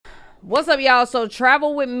What's up, y'all? So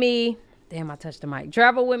travel with me. Damn, I touched the mic.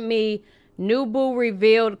 Travel with me. New boo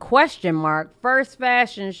revealed ? First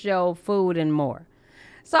fashion show, food and more.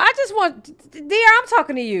 So I just want, dear, I'm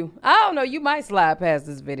talking to you. I don't know. You might slide past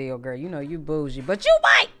this video, girl. You know you bougie, but you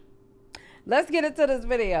might. Let's get into this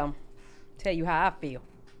video. Tell you how I feel.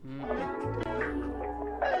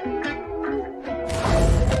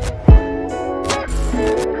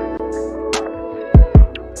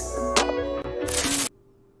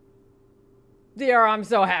 Dear, I'm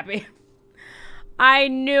so happy. I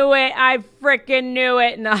knew it. I freaking knew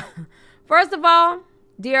it. No. First of all,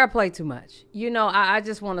 dear, I play too much. You know, I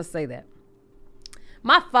just want to say that.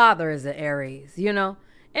 My father is an Aries, you know.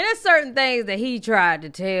 And there's certain things that he tried to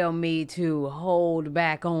tell me to hold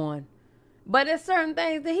back on. But there's certain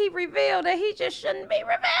things that he revealed that he just shouldn't be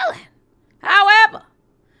revealing. However,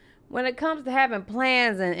 when it comes to having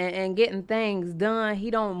plans and getting things done, he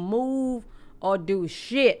don't move or do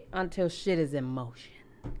shit until shit is in motion.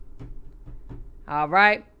 All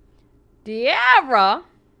right. De'Ara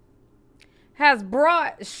has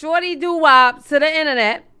brought Shorty Doo-Wop to the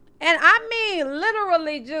internet. And I mean,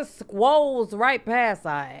 literally just squoze right past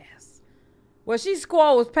our ass. Well, she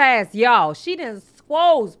squoze past y'all. She didn't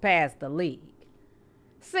squoze past the league.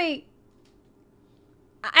 See,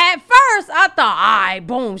 at first, I thought, all right,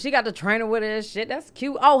 boom, she got the trainer with her and shit. That's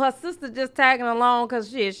cute. Oh, her sister just tagging along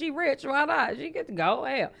because she rich. Why not? She get to go.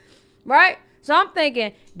 Hell. Right? So I'm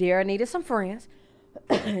thinking, De'Ara needed some friends.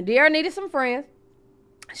 De'Ara needed some friends.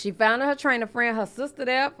 She found her trainer friend, her sister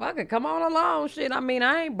there. Fuck it, come on along. Shit, I mean,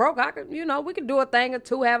 I ain't broke. I could, you know, we could do a thing or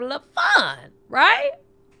two, have a little fun. Right?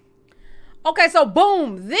 Okay, so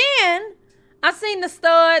boom. Then I seen the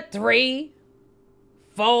stud 3,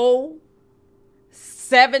 4,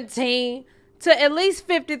 17 to at least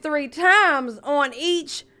 53 times on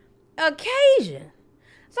each occasion.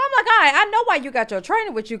 So I'm like, all right, I know why you got your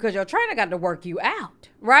trainer with you, because your trainer got to work you out,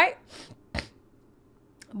 right?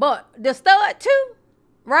 But the stud too,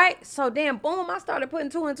 right? So then, boom, I started putting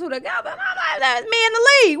 2 and 2 together. And I'm like, that's me in the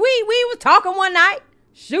league. We was talking one night,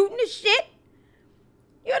 shooting the shit,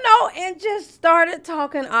 you know, and just started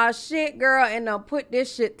talking our shit, girl, and put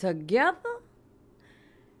this shit together.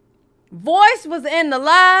 Voice was in the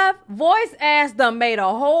live. Voice ass done made a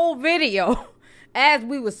whole video as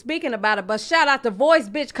we was speaking about it. But shout out to Voice,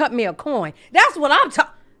 bitch, cut me a coin. That's what I'm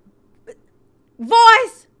talking.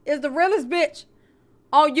 Voice is the realest bitch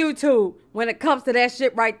on YouTube when it comes to that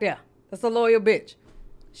shit right there. That's a loyal bitch.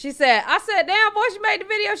 She said, I said, damn, Voice, you made the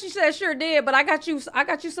video. She said, sure did, but I got you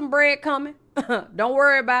some bread coming. Don't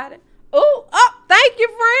worry about it. Ooh, oh, thank you,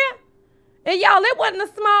 friend. And y'all, it wasn't a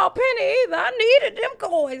small penny either. I needed them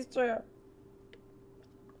coins, too.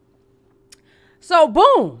 So,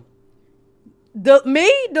 boom. The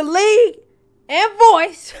league, and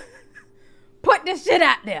Voice put this shit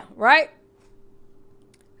out there, right?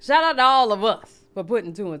 Shout out to all of us for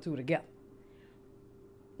putting 2 and 2 together.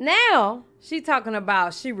 Now, she talking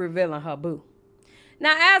about she revealing her boo.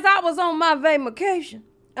 Now, as I was on my vacation,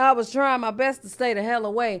 I was trying my best to stay the hell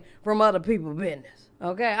away from other people's business.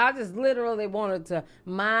 Okay, I just literally wanted to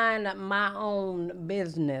mind my own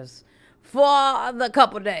business for the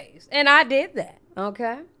couple days. And I did that,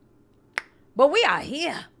 okay? But we are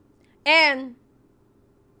here. And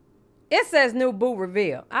it says new boo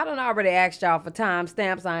reveal. I done already asked y'all for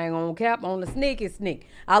timestamps. I ain't gonna cap on the sneak.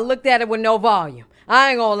 I looked at it with no volume. I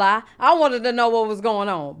ain't gonna lie. I wanted to know what was going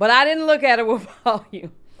on. But I didn't look at it with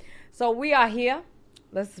volume. So we are here.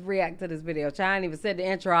 Let's react to this video. I ain't even said the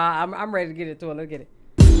intro. I'm ready to get into it. Let's get it.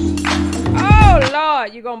 Oh,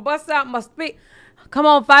 Lord. You gonna bust out my speak. Come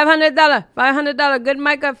on, $500. $500. Good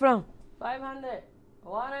microphone. 500.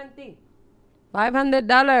 Warranty.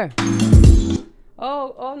 $500.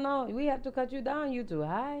 Oh, no. We have to cut you down. You too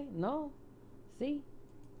high. No. See?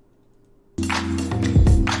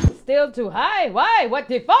 Still too high. Why? What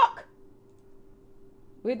the fuck?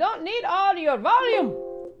 We don't need all your volume.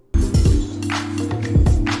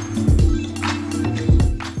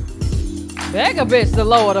 Beg a bitch to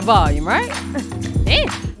lower the volume, right? Damn.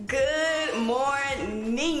 Good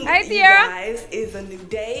morning, hey, you guys. It's a new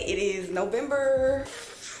day. It is November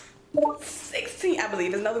 16th, I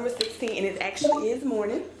believe. It's November 16th, and it actually is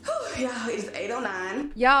morning. Whew, y'all, it's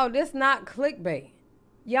 8:09. Y'all, this not clickbait.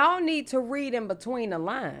 Y'all need to read in between the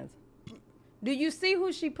lines. Do you see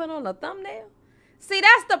who she put on the thumbnail? See,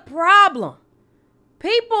 that's the problem.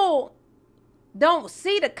 People don't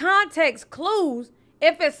see the context clues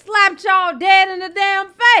if it slapped y'all dead in the damn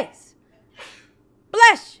face.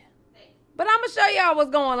 Bless you. But I'm going to show y'all what's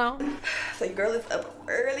going on. So your girl is up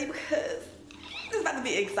early because This is about to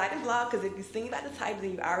be an exciting vlog because if you've seen about the title,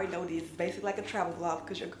 then you already know this is basically like a travel vlog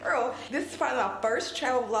because your girl, this is probably my first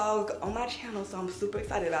travel vlog on my channel, so I'm super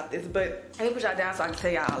excited about this. But let me put y'all down so I can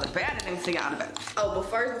tell y'all all about it. Let me tell y'all about it. Oh, but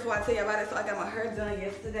first, before I tell y'all about it, so I got my hair done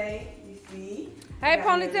yesterday. You see? Hey,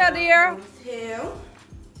 ponytail dear. Ponytail.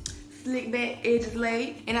 Slick back, edges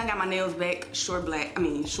laid, and I got my nails back, short.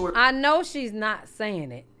 I know she's not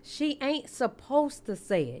saying it. She ain't supposed to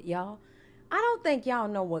say it, y'all. I don't think y'all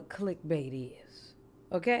know what clickbait is,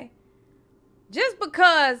 okay? Just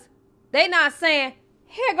because they not saying,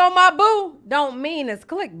 here go my boo, don't mean it's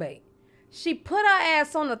clickbait. She put her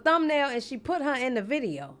ass on the thumbnail and she put her in the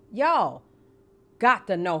video. Y'all got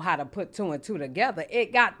to know how to put two and two together.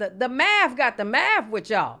 It got the math with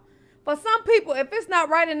y'all. For some people, if it's not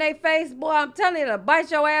right in their face, boy, I'm telling you, to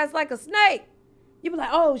bite your ass like a snake. You be like,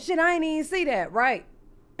 oh, shit, I ain't even see that, right?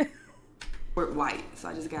 Short white, so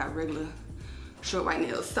I just got regular short white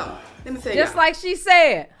nails. So, let me tell you. Just like she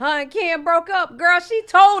said, her and Ken broke up. Girl, she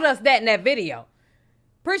told us that in that video.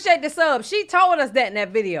 Appreciate the sub. She told us that in that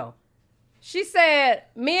video. She said,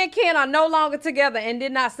 me and Ken are no longer together and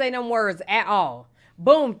did not say them words at all.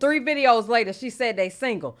 Boom, 3 videos later, she said they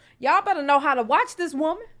single. Y'all better know how to watch this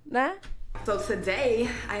woman, nah? So today,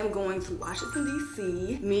 I am going to Washington,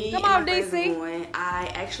 D.C. Come on, D.C.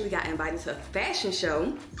 I actually got invited to a fashion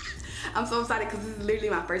show. I'm so excited because this is literally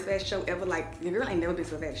my first fashion show ever. Like, the girl ain't never been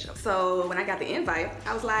to a fashion show. So when I got the invite,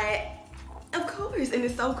 I was like, of course. And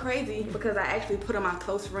it's so crazy because I actually put on my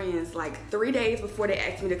close friends like 3 days before they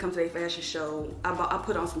asked me to come to their fashion show. I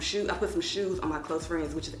put on some shoes. I put some shoes on my close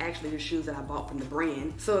friends, which is actually the shoes that I bought from the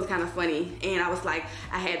brand. So it's kind of funny. And I was like,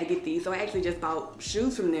 I had to get these. So I actually just bought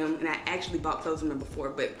shoes from them, and I actually bought clothes from them before.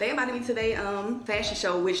 But they invited me to their fashion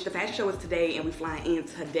show, which the fashion show is today, and we flying in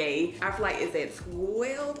today. Our flight is at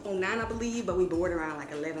 12:09, I believe, but we board around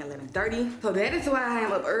like 11:30. So that is why I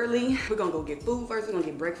am up early. We're gonna go get food first. We're gonna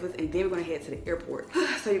get breakfast, and then we're gonna head to the airport.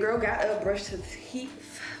 So your girl got up, brushed her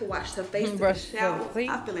teeth, washed her face, took a shower.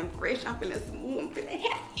 I'm feeling fresh, I'm feeling smooth, I'm feeling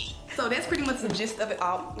happy. So that's pretty much the gist of it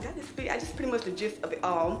all. I just pretty much the gist of it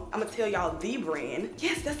all. I'm gonna tell y'all the brand.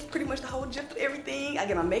 Yes, that's pretty much the whole gist of everything. I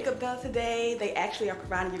get my makeup done today. They actually are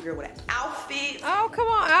providing your girl with an outfit. Oh, come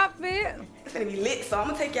on, outfit. It's gonna be lit. So I'm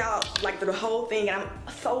gonna take y'all like through the whole thing, and I'm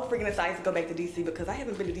so freaking excited to go back to DC because I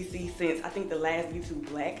haven't been to DC since I think the last YouTube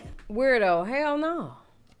Black. Weirdo, hell no.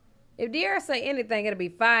 If De'Ara say anything, it'll be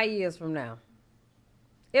 5 years from now.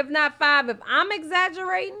 If not 5, if I'm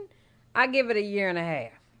exaggerating, I give it a year and a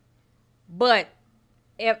half. But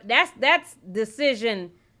if that's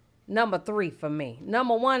decision number 3 for me.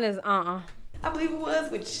 Number 1 is I believe it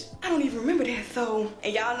was, which I don't even remember that. So,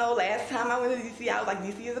 and y'all know last time I went to DC, I was like,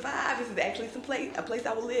 DC is a vibe. This is actually a place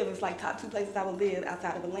I would live. It's like top 2 places I would live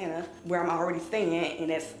outside of Atlanta, where I'm already staying, and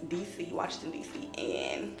that's DC, Washington, DC,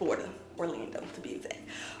 and Florida. Orlando, to be exact.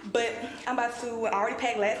 But I'm about to, I already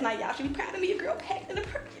packed last night. Y'all should be proud of me. Your girl packed in the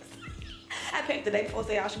purse. I packed the day before,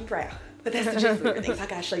 so y'all should be proud. But that's the gist of everything, so I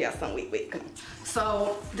gotta show y'all something. Wait, come on.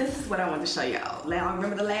 So this is what I wanted to show y'all. Now,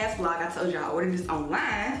 remember the last vlog I told y'all I ordered this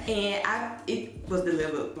online, and it was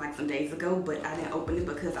delivered like some days ago, but I didn't open it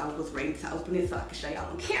because I was ready to open it so I could show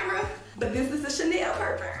y'all on camera. But this is a Chanel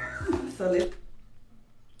perfume. So let's.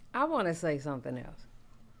 I want to say something else.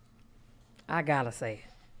 I gotta say it.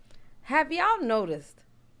 Have y'all noticed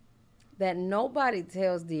that nobody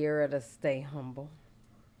tells De'Ara to stay humble?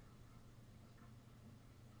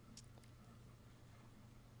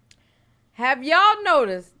 Have y'all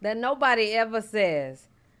noticed that nobody ever says,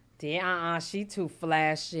 she too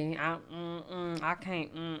flashy. I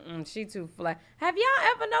can't, she too flashy. Have y'all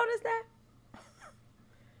ever noticed that?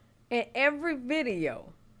 In every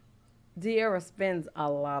video, De'Ara spends a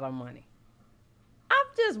lot of money. I'm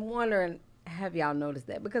just wondering, have y'all noticed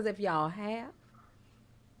that? Because if y'all have,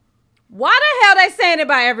 why the hell they saying it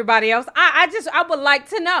about everybody else? I would like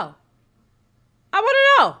to know. I want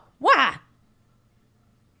to know. Why?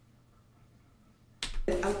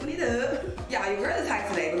 Open it up. Y'all, your girl is hyped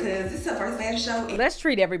today because this is her first fashion show. Let's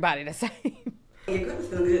treat everybody the same. Your girl is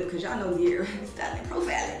feeling good because y'all know De'Ara is styling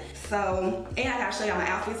profiling. So, and I gotta show y'all my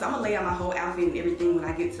outfit. So I'm gonna lay out my whole outfit and everything when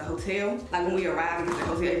I get to the hotel. Like when we arrive and get to the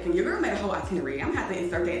hotel, everything. Your girl made a whole itinerary. I'm gonna have to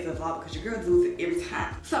insert that into the vlog because your girl does it every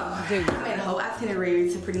time. So I made a whole itinerary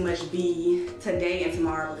to pretty much be today and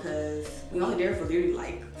tomorrow because we only there for literally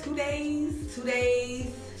like 2 days, 2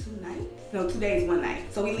 nights. No, 2 days, 1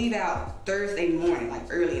 night. So we leave out Thursday morning, like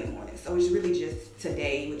early in the morning. So it's really just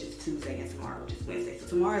today, which is Tuesday, and tomorrow, which is Wednesday. So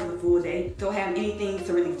tomorrow is a full day. Don't have anything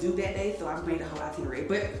to really do that day, so I made a whole itinerary.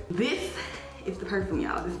 But this is the perfume,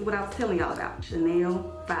 y'all. This is what I was telling y'all about.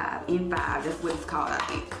 Chanel 5 N5, that's what it's called, I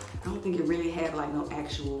think. I don't think it really had like no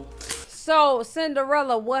actual So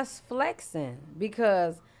Cinderella, what's flexing?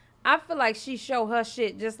 Because I feel like she show her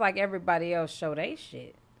shit just like everybody else show they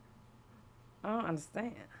shit. I don't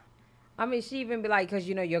understand. I mean, she even be like, because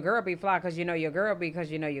you know your girl be fly, because you know your girl be,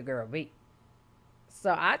 because you know your girl be.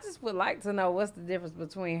 So I just would like to know what's the difference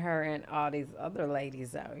between her and all these other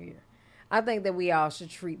ladies out here. I think that we all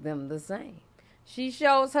should treat them the same. She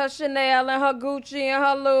shows her Chanel and her Gucci and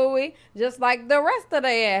her Louis just like the rest of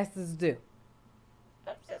their asses do.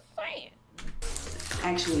 I'm just saying.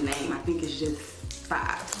 Actual name, I think it's just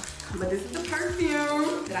 5. But this is the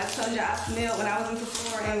perfume that I told you I smelled when I was in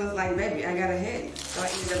Sephora and was like, baby, I gotta have it. So I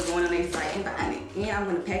ended up going on their site and buying it. And I'm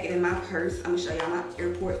gonna pack it in my purse. I'm gonna show y'all my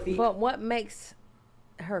airport feet. But what makes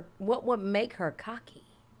her, what would make her cocky?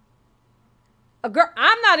 A girl,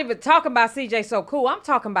 I'm not even talking about CJ So Cool. I'm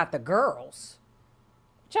talking about the girls.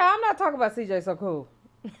 Child, I'm not talking about CJ So Cool.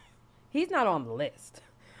 He's not on the list.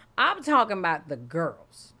 I'm talking about the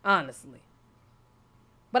girls, honestly.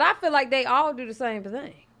 But I feel like they all do the same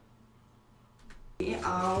thing.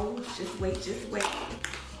 Oh, just wait.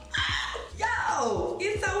 Yo,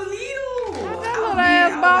 it's so little. I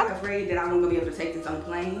was like afraid that I wasn't gonna be able to take this on the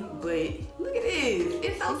plane, but look at this.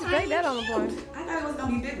 It's so tiny. Take that on the plane. I thought it was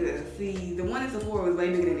gonna be bigger. See, the one in Sephora was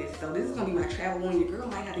way bigger than this, so this is gonna be my travel one. Your girl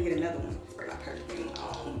might have to get another one. Spray my perfume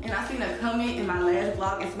on. And I seen a comment in my last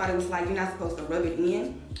vlog, and somebody was like, "You're not supposed to rub it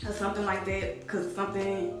in," or something like that, cause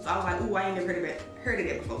something. So I was like, "Ooh, I ain't never heard of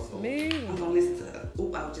that before." So I'm gonna listen to her.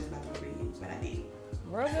 Ooh, I was just about to rub it in, but I did.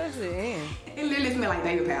 Rub that shit in. It literally smell like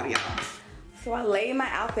baby powder, y'all. So I laid my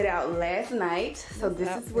outfit out last night. So this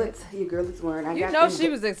is what your girl is wearing. You know she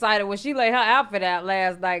was excited when she laid her outfit out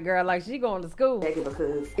last night, girl. Like she going to school.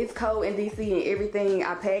 Because it's cold in DC and everything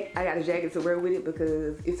I packed, I got a jacket to wear with it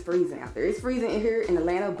because it's freezing out there. It's freezing in here in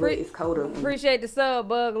Atlanta, but it's colder. Appreciate the sub,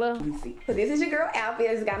 Bugler. So this is your girl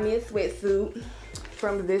outfit. It's got me a sweatsuit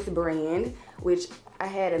from this brand, which I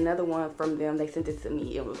had another one from them. They sent it to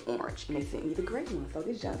me. It was orange, and they sent me the gray one. So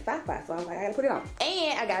this junk sci-fi. So I was like, I gotta put it on.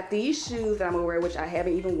 And I got these shoes that I'm gonna wear, which I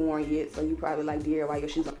haven't even worn yet. So you probably like, dear, why your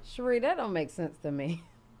shoes on? Cherie, that don't make sense to me.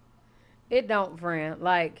 It don't, friend.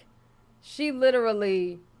 Like, she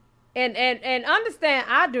literally, and understand,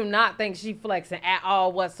 I do not think she flexing at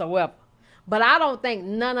all whatsoever. But I don't think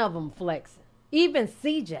none of them flexing. Even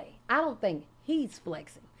CJ, I don't think he's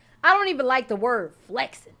flexing. I don't even like the word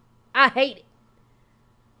flexing. I hate it.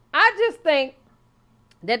 I just think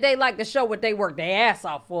that they like to show what they work their ass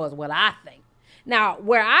off for is what I think. Now,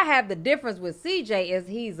 where I have the difference with CJ is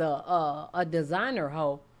he's a designer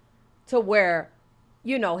hoe to where,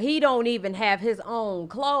 you know, he don't even have his own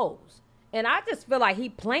clothes. And I just feel like he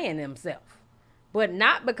playing himself. But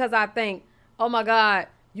not because I think, oh my God,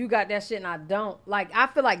 you got that shit and I don't. Like, I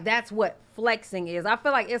feel like that's what flexing is. I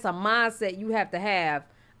feel like it's a mindset you have to have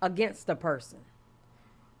against the person.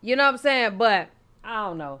 You know what I'm saying? But I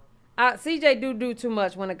don't know. CJ do too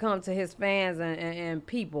much when it comes to his fans and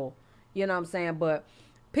people. You know what I'm saying? But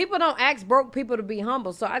people don't ask broke people to be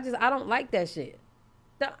humble. So I don't like that shit.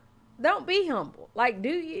 Don't be humble. Like, do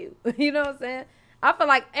you? You know what I'm saying? I feel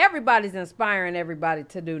like everybody's inspiring everybody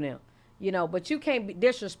to do them. You know, but you can't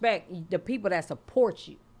disrespect the people that support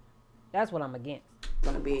you. That's what I'm against.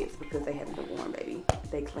 On the beds because they haven't been worn, baby.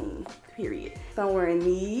 They clean, period. So I'm wearing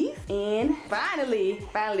these and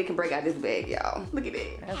finally can break out this bag, y'all. Look at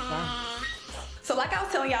that. That's fine. So like I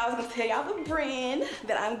was telling y'all, I was gonna tell y'all the brand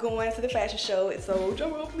that I'm going to the fashion show. It's so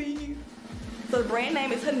drum roll, please. So the brand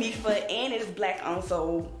name is Hanifa and it is black on,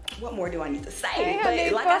 so what more do I need to say? Hey,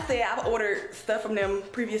 but like I said, I've ordered stuff from them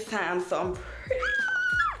previous times, so I'm pretty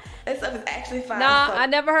that stuff is actually fine. Nah, so. I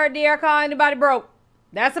never heard DR call anybody broke.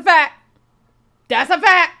 That's a fact. That's a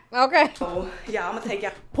fact. Okay. So, yeah, I'm gonna take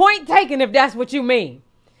y'all. Point taken if that's what you mean.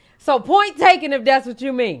 So point taken if that's what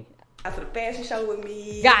you mean. Out to the fashion show with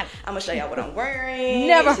me. Got it. I'm gonna show y'all what I'm wearing.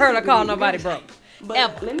 Never heard her call nobody broke. But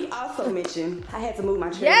ever. Let me also mention, I had to move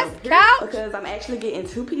my chair Yes, over here couch. because I'm actually getting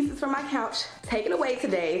 2 pieces from my couch taken away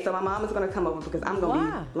today. So my mom is gonna come over because I'm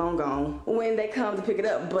gonna be long gone when they come to pick it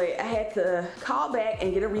up. But I had to call back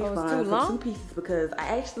and get a refund for 2 pieces because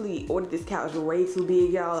I actually ordered this couch way too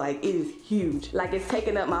big, y'all. Like, it is huge. Like, it's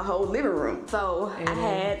taking up my whole living room. So I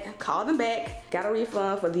had called them back, got a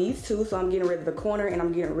refund for these 2. So I'm getting rid of the corner and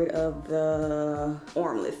I'm getting rid of the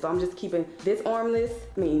armless. So I'm just keeping this armless,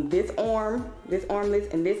 this arm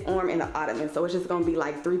armlets and this arm and the ottoman. So it's just gonna be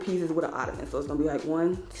like 3 pieces with an ottoman. So it's gonna be like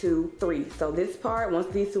 1, 2, 3. So this part, once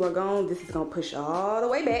these 2 are gone, this is gonna push all the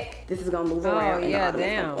way back. This is gonna move around. And yeah, the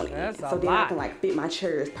damn. That's a so then lot. I can like fit my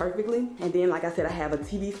chairs perfectly. And then like I said, I have a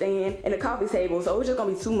TV stand and a coffee table. So it's just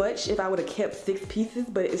gonna be too much if I would have kept 6 pieces,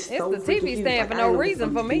 but it's so the TV huge. stand like, for no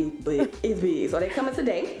reason for me. Big, but it's big. So they coming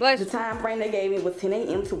today. The time frame they gave me was 10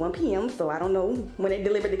 a.m. to 1 p.m. So I don't know. When they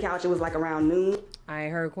delivered the couch, it was like around noon. I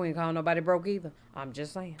ain't heard Queen call nobody broke either. I'm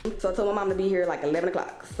just saying. So I told my mom to be here like 11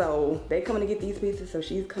 o'clock. So they coming to get these pieces. So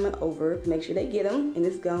she's coming over to make sure they get them. And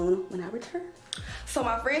it's gone when I return. So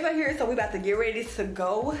my friends are here. So we about to get ready to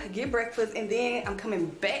go get breakfast. And then I'm coming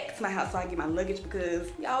back to my house so I get my luggage. Because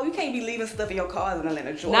y'all, you can't be leaving stuff in your cars in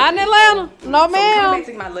Atlanta, Georgia. Not in Atlanta. No, ma'am. So I'm coming back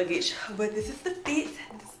to get my luggage. But this is the fit.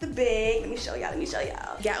 The bag. Let me show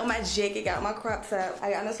y'all. Got on my jacket, got on my crop top. I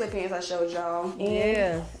got no sweatpants I showed y'all.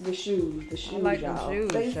 And the shoes. I like them y'all. shoes,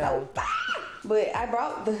 They so fine. But I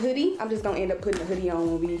brought the hoodie. I'm just gonna end up putting the hoodie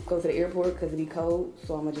on when we go to the airport because it be cold.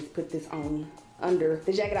 So I'm gonna just put this on under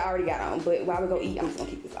the jacket I already got on. But while we go eat, I'm just gonna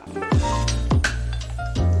keep this on.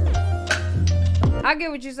 I get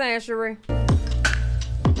what you're saying, Sheree.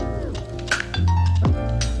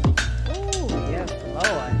 Ooh, yes,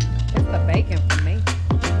 Lord. It's the bacon for me.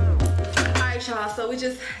 Y'all, so we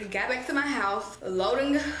just got back to my house,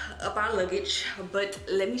 loading up our luggage, but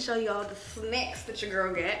let me show y'all the snacks that your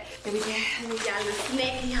girl got. Let me got a little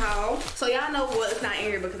snacky haul. So y'all know, well, it's not in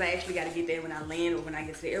here because I actually got to get there when I land or when I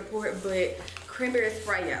get to the airport, but cranberry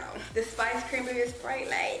Sprite, y'all. The spiced cranberry Sprite,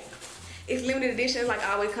 like, it's limited edition. Like,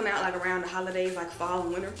 always come out like around the holidays, like fall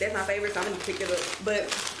and winter. That's my favorite, so I'm gonna pick it up.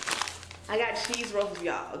 But I got cheese ruffles,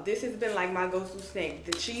 y'all. This has been like my go-to snack.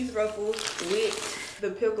 The cheese ruffles with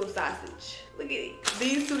the pickle sausage. Look at it.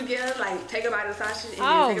 These 2 together, like take a bite of the sausage and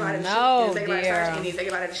then take a bite of the chip. And take a bite of the sausage and then take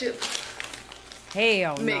a bite of the chip.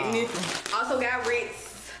 Hell no. Magnificent. Also got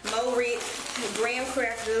Ritz, Mo Ritz, graham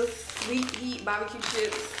crackers, sweet heat barbecue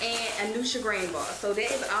chips, and a Nusha grain bar. So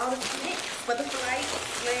that is all the snacks for the flight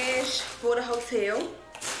 / for the hotel.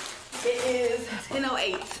 It is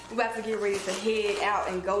 10:08. We're about to get ready to head out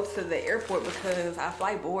and go to the airport because our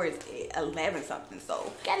flight boards at 11 something.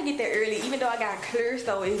 So gotta get there early, even though I got clear,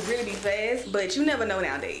 so it really be fast. But you never know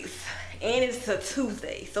nowadays. And it's a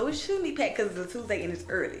Tuesday, so it shouldn't be packed because it's a Tuesday and it's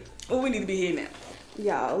early. Well, we need to be here now.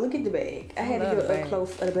 Y'all, look at the bag. I had to get up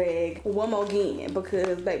close of the bag one more again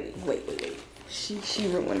because, baby, wait. She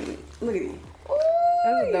ruined me. Look at it.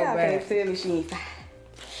 Ooh, y'all can't tell me she ain't fine.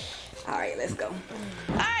 All right, let's go.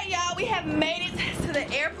 All right, y'all, we have made it to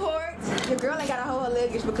the airport. Your girl ain't got to hold her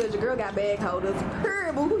luggage because your girl got bag holders.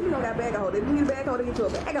 Her, boo, you don't got bag holders. You need a bag holder, get you a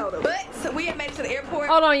bag holder. But so we have made it to the airport.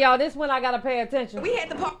 Hold on, y'all. This one I gotta pay attention. We had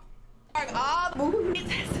to park all boo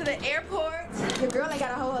to the airport. Your girl ain't got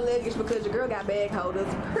to hold her luggage because your girl got bag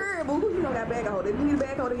holders. Her, boo, you don't got bag holders. You need a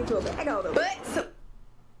bag holder, get you a bag holder. But so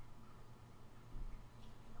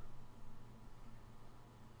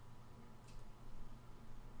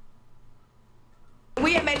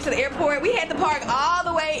we had made it to the airport. We had to park all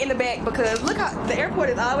the way in the back because look how the airport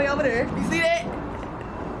is all the way over there. You see that?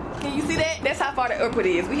 Can you see that? That's how far the airport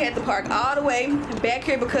is. We had to park all the way back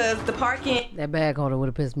here because the parking. That bag holder would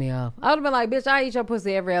have pissed me off. I would have been like, bitch, I eat your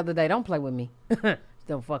pussy every other day. Don't play with me.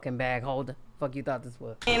 Still fucking bag holder. Fuck you thought this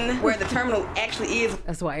was. And where the terminal actually is.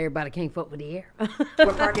 That's why everybody can't fuck with the air.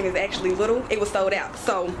 Where parking is actually little. It was sold out.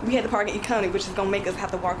 So we had to park in economy, which is going to make us have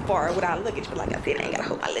to walk far with our luggage. But like I said, I ain't got to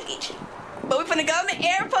hold my luggage. But we finna go to the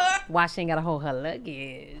airport. Why she ain't gotta hold her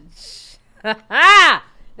luggage?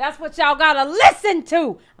 That's what y'all gotta listen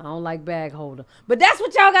to. I don't like bag holder, but that's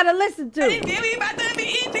what y'all gotta listen to. Tell me about the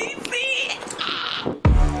BEDC.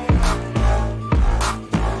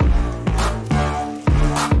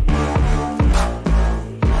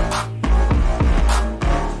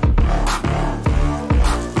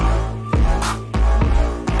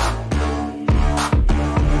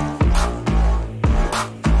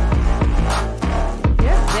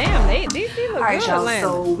 Alright, y'all,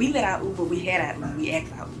 so we let our Uber, we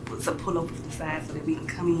asked our Uber to pull over to the side so that we can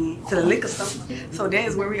come in to the liquor store. So that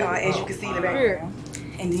is where we are, as you can see in the background.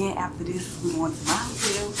 And then after this, we went to my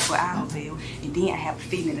hotel, or our hotel, and then I have a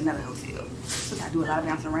fitting in another hotel. So I do a lot of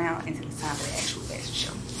bouncing around until it's time for the actual fashion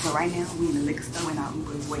show. So right now, we in the liquor store and our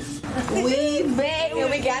Uber is waiting. We back and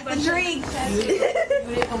we got the drinks.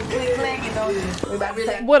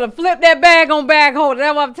 Would have flipped that bag on bag holder.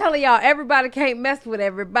 That's what I'm telling y'all. Everybody can't mess with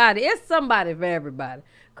everybody. It's somebody for everybody.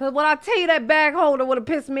 Because when I tell you that bag holder would have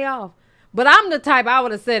pissed me off. But I'm the type, I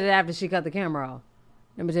would have said it after she cut the camera off.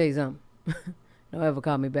 Let me tell you something. Don't ever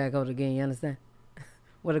call me bag holder again, you understand?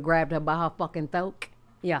 Would have grabbed her by her fucking throat.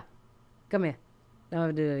 Yeah. Come here. Don't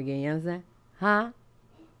ever do that again, you understand? Huh?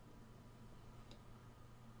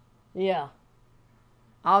 Yeah.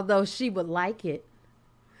 Although she would like it.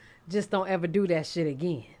 Just don't ever do that shit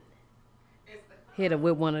again. Hit her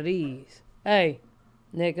with one of these. Hey,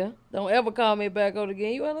 nigga, don't ever call me back out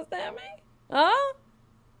again. You understand me? Huh?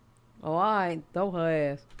 Oh, I ain't throw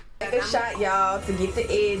her ass. Good shot, y'all, to get the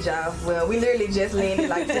edge off. Well, we literally just landed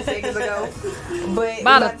like 2 seconds ago. But By we the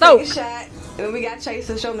about to throat. take a shot. And we got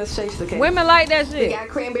Chaser. Show us Chaser. Okay? Women like that We shit. got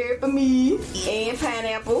cranberry for me and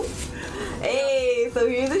pineapple. Hey, so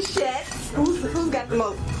here's the shot. Who's got the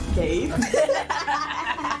most? Okay.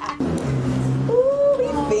 Ooh, we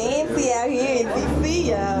fancy out here in DC,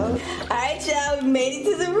 y'all. Alright, y'all, we made it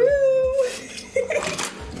to the room.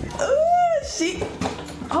 Ooh, she.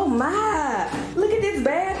 Oh my! Look at this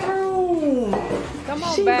bathroom. Come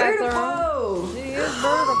on, She bathroom. beautiful. She is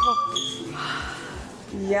beautiful.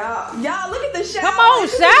 Y'all, look at the shower. Come on,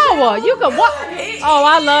 shower. You can what? Oh,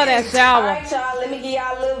 I love that shower. Alright, y'all, let me give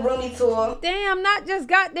y'all a little roomy tour. Damn, not just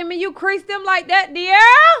got them and you creased them like that, dear.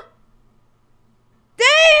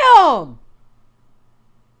 Damn.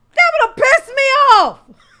 That would have pissed me off.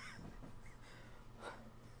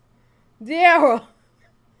 Dear,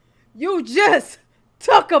 you just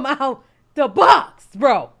took them out the box,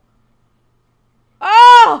 bro.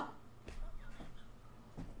 Oh.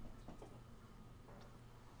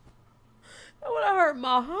 That would have hurt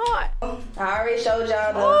my heart. I already showed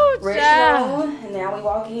y'all the Oh, child. restroom, and now we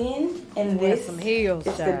walk in, and Wear this some heels,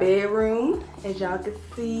 is the child. bedroom. As y'all can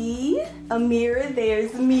see, a mirror,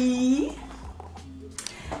 there's me.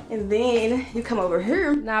 And then you come over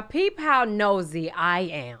here, Now peep how nosy I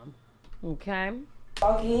am. Okay.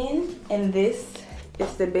 walk in, and this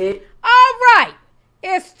is the bed. All right.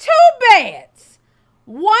 It's 2 beds.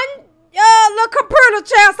 One little computer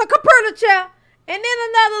chair, and then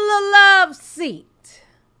another little love seat.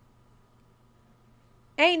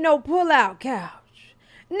 Ain't no pull-out couch.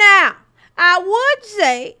 Now, I would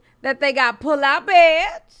say that they got pull-out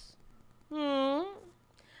beds.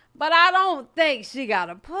 But I don't think she got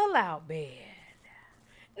a pull-out bed.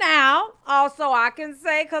 Now, also I can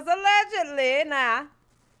say, because allegedly, now,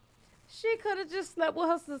 she could have just slept with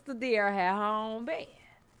her sister Dear, had her own bed.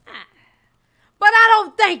 But I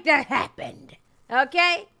don't think that happened.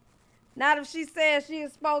 Okay? Not if she said she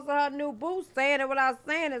exposed to her new boo, saying it without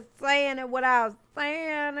saying it, saying it without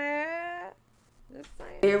saying it. Just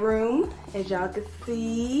saying. Bedroom, as y'all can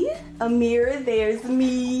see, a mirror, there's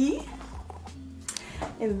me.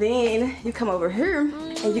 And then you come over here,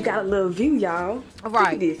 and you got a little view, y'all. Right.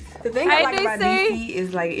 Look at this. The thing I Hey, like about DC. DC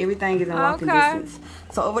is like everything is in walking Okay. distance.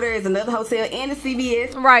 So over there is another hotel and a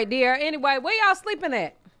CVS. Right, dear. Anyway, where y'all sleeping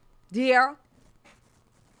at? Dear?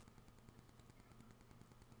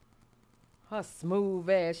 Her smooth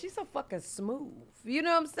ass. She's so fucking smooth. You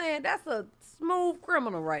know what I'm saying? That's a smooth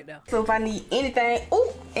criminal right there. So if I need anything,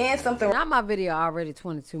 ooh, and something Now my video already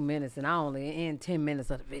 22 minutes and I only in 10 minutes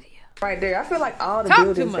of the video. right there. I feel like all the Talk too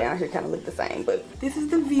buildings much. down here kind of look the same, but this is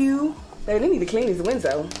the view. They need to clean this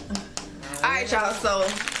window. Alright, y'all, so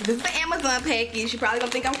this is the Amazon package. You probably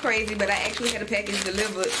gonna think I'm crazy, but I actually had a package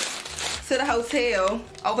delivered to the hotel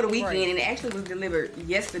over the weekend, and it actually was delivered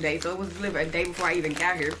yesterday, so it was delivered a day before I even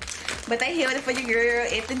got here. But they held it for your girl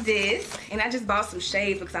at the desk, and I just bought some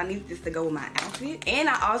shades because I needed this to go with my outfit. And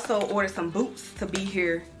I also ordered some boots to be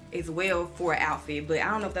here as well for an outfit, but I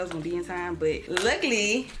don't know if those gonna be in time, but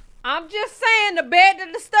luckily, I'm just saying the bed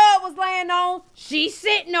that the stud was laying on, she's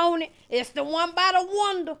sitting on it. It's the one by the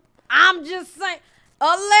window. I'm just saying,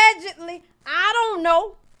 allegedly, I don't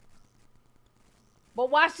know. But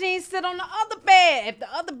why she ain't sit on the other bed? If the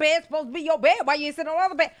other bed's supposed to be your bed, why you ain't sit on the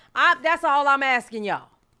other bed? That's all I'm asking y'all.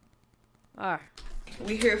 All right.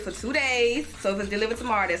 we here for 2 days, so if it's delivered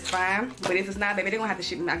tomorrow, that's fine. But if it's not, baby, they're gonna have to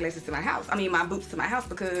ship my glasses to my house. I mean, my boots to my house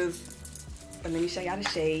because, but let me show y'all the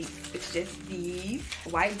shades. It's just these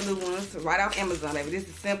white blue ones right off Amazon, baby. This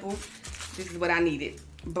is simple. This is what I needed.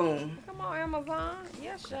 Boom. Come on, Amazon.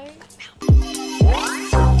 Yes, Shay.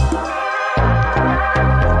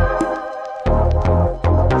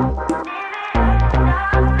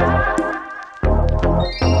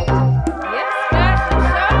 Yes, fashion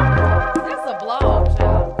show. This a vlog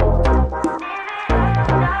show.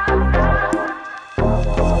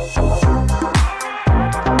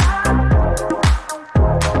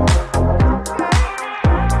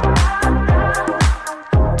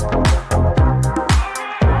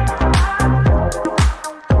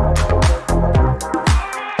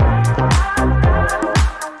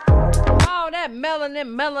 Oh, that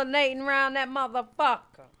melanin melanating around that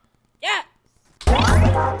motherfucker. Yes.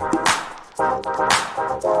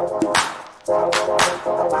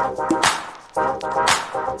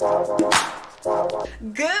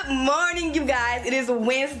 Good morning, you guys. It is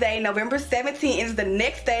Wednesday, November 17th. It is the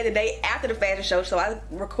next day, the day after the fashion show. So I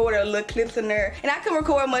recorded a little clips in there. And I couldn't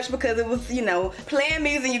record much because it was, you know, playing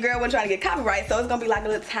music and your girl wasn't trying to get copyright. So it's going to be like a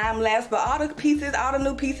little time lapse. But all the pieces, all the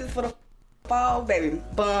new pieces for the fall, baby,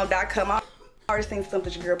 bum.com. I already seen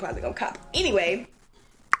something your girl probably going to copy. Anyway.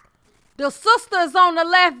 The sister's on the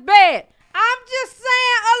left bed. I'm just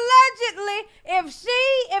saying, allegedly,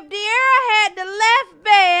 if De'Ara had the left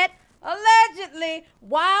bed, allegedly,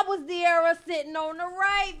 why was De'Ara sitting on the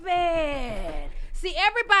right bed? See,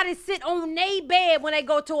 everybody sit on their bed when they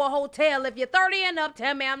go to a hotel. If you're 30 and up,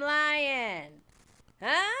 tell me I'm lying.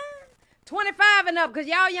 Huh? 25 and up, because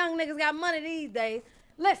y'all young niggas got money these days.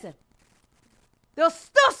 Listen, the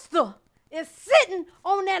sister is sitting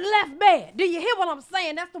on that left bed. Do you hear what I'm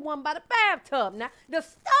saying? That's the one by the bathtub. Now, the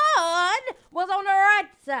stud was on the right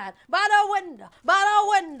side, by the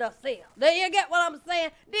windowsill. Do you get what I'm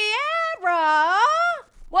saying? De'Ara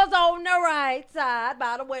was on the right side,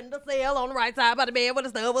 by the windowsill, on the right side, by the bed, where the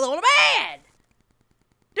stud was on the bed.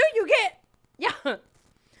 Do you get? Yeah.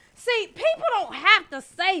 See, people don't have to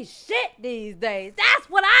say shit these days. That's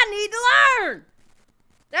what I need to learn.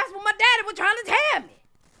 That's what my daddy was trying to tell me.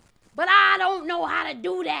 But I don't know how to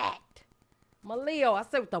do that. I'm a Leo. I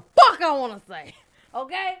say what the fuck I want to say.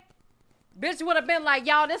 Okay? Bitch would have been like,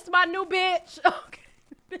 y'all, this is my new bitch.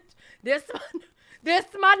 Okay. Bitch, this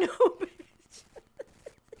is my new bitch.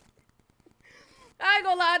 I ain't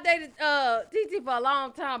gonna lie, I dated TITI for a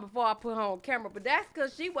long time before I put her on camera. But that's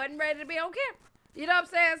because she wasn't ready to be on camera. You know what I'm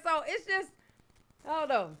saying? So it's just, I don't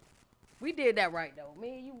know. We did that right, though.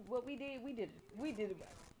 Me and you, what we did it right.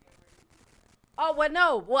 Oh, well,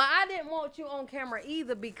 no. Well, I didn't want you on camera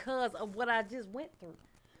either because of what I just went through.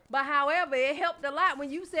 But, however, it helped a lot when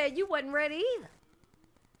you said you wasn't ready either.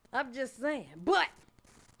 I'm just saying. But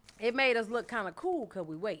it made us look kind of cool because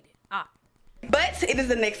we waited. But it is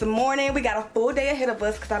the next morning. We got a full day ahead of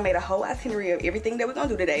us because I made a whole itinerary of everything that we're going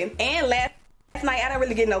to do today. And last night, I didn't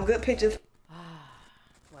really get no good pictures.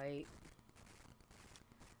 Wait.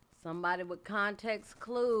 Somebody with context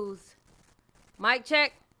clues. Mic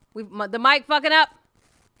check. The mic fucking up.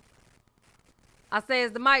 I say,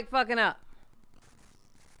 is the mic fucking up?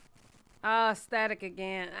 Static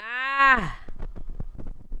again.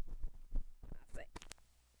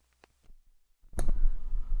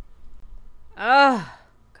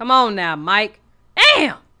 Come on now, Mike.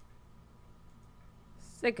 Damn!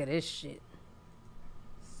 Sick of this shit.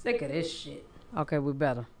 Okay, we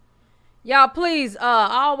better. Y'all, please,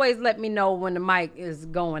 always let me know when the mic is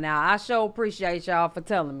going out. I sure appreciate y'all for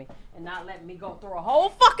telling me and not letting me go through a whole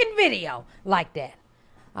fucking video like that.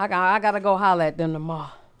 I gotta go holler at them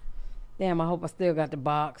tomorrow. Damn, I hope I still got the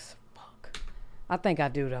box. Fuck. I think I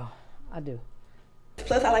do, though. I do.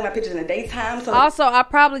 Plus, I like my pictures in the daytime. So also, I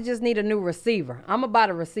probably just need a new receiver. I'm gonna buy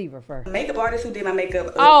the receiver first. Makeup artist who did my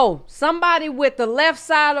makeup. Oh, somebody with the left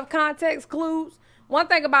side of context clues. One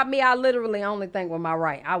thing about me, I literally only think with my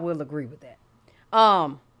right. I will agree with that.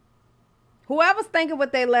 Whoever's thinking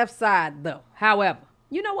with their left side, though, however,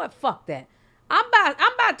 you know what? Fuck that. I'm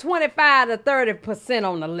about 25 to 30%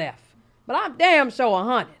 on the left, but I'm damn sure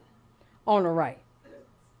 100 on the right.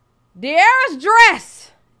 De'Ara's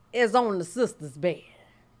dress is on the sister's bed.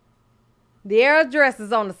 De'Ara's dress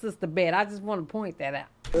is on the sister's bed. I just want to point that out.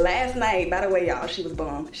 Last night, by the way, y'all, she was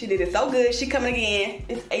bummed. She did it so good. She coming again.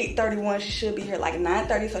 It's 8:31. She should be here like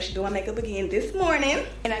 9:30, so she doing makeup again this morning.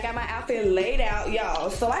 And I got my outfit laid out, y'all.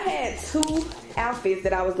 So I had two outfits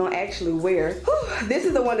that I was gonna actually wear. Whew. This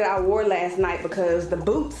is the one that I wore last night because the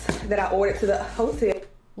boots that I ordered to the hotel.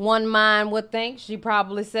 One mind would think she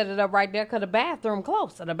probably set it up right there because the bathroom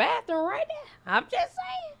close. So the bathroom right there. I'm just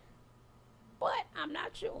saying. But I'm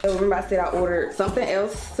not sure. Remember I said I ordered something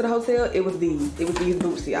else to the hotel? It was these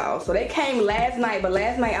boots, y'all. So they came last night, but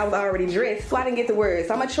last night I was already dressed, so I didn't get to wear it.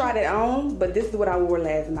 So I'm gonna try that on, but this is what I wore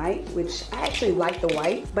last night, which I actually like the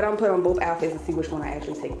white, but I'm gonna put on both outfits and see which one I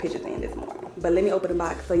actually take pictures in this morning. But let me open the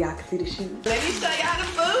box so y'all can see the shoes. Let me show y'all the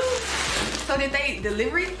food. So did they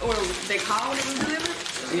deliver it, or they called it was delivered?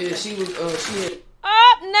 Yeah, she was, she had...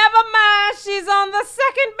 Oh, never mind. She's on the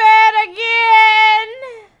second bed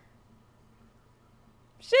again.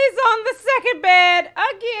 She's on the second bed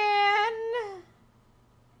again.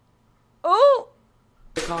 Ooh.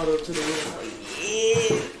 They called up to the room.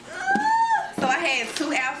 Yes. So I had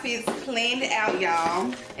two outfits planned out,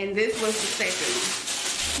 y'all. And this was the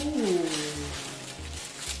second. Ooh.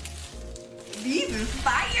 These is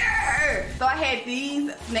fire. So I had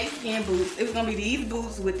these snakeskin boots. It was gonna be these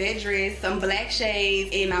boots with that dress, some black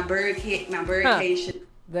shades, and my birdcage.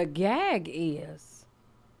 The gag is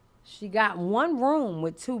she got one room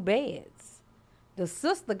with two beds. The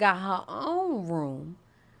sister got her own room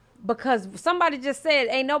because somebody just said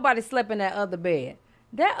ain't nobody slept in that other bed.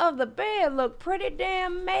 That other bed looked pretty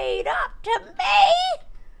damn made up to me.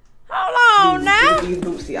 Hold on now. These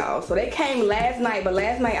boots, y'all. So they came last night, but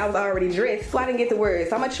last night I was already dressed, so I didn't get to wear it.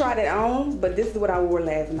 So I'm gonna try that on, but this is what I wore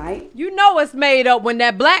last night. You know it's made up when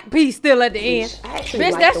that black piece still at the end.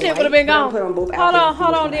 Bitch, that shit would have been gone.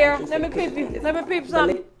 Hold on, dear. Let me peep you. Let me peep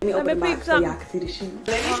something. Let me peep something. So y'all can see the shoes.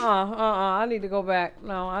 I need to go back.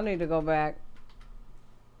 No, I need to go back.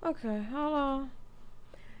 Okay, hold on.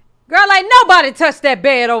 Girl, ain't nobody touched that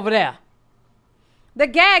bed over there. The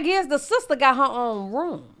gag is the sister got her own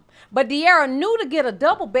room. But De'Ara knew to get a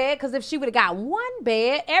double bed because if she would have got one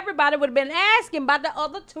bed, everybody would have been asking about the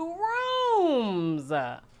other 2 rooms.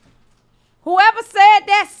 Whoever said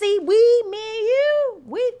that, see, me and you,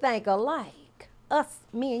 we think alike. Us,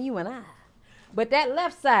 me and you and I. But that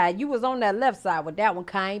left side, you was on that left side with that one,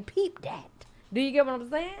 can't peep that. Do you get what I'm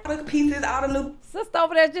saying? All the pieces, all the new Sister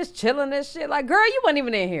over there just chilling and shit. Like, girl, you wasn't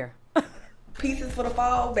even in here. pieces for the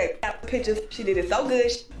fall. Baby, got pictures. She did it so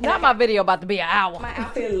good. Not my video about to be an hour. My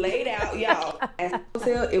outfit laid out, y'all. At the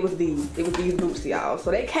hotel, it was these boots, y'all.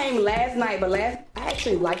 So they came last night, but I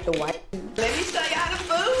actually like the white. Let me show y'all the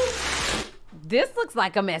food. This looks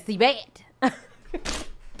like a messy bed.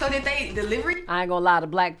 So did they deliver it? I ain't gonna lie, the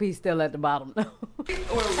black piece still at the bottom. Or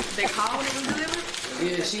they called it was delivered?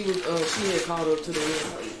 Yeah, she had called up to the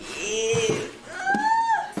room. Yeah.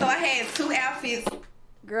 So I had 2 outfits.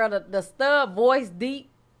 Girl, the stud voice deep.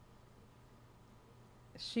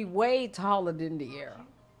 She way taller than De'Ara.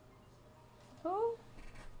 Who?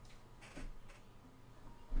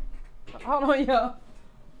 Hold on, y'all.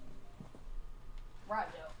 Right,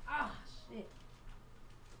 yo. Ah, shit.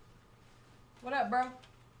 What up, bro?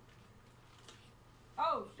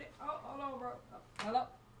 Oh, shit. Oh, hold on, bro. Oh, hello?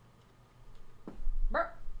 Bro.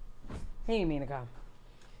 He ain't mean to come.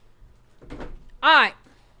 All right.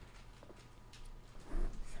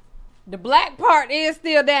 The black part is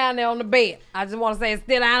still down there on the bed. I just want to say it's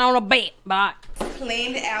still down on the bed. But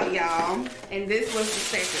Cleaned it out, y'all. And this was the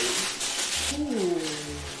second. Ooh.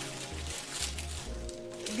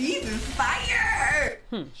 These is fire.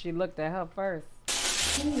 She looked at her first.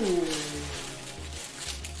 Ooh.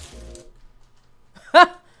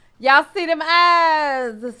 Y'all see them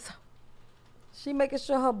eyes? She making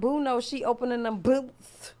sure her boo knows she opening them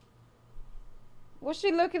boots. What's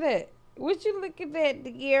she looking at? What you looking at,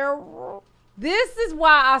 De'Ara? This is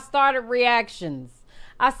why I started reactions.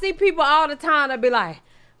 I see people all the time that be like,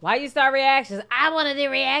 why you start reactions? I want to do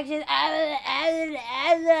reactions.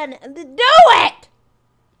 Do it!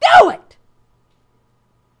 Do it!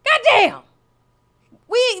 Goddamn!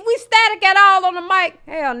 We static at all on the mic.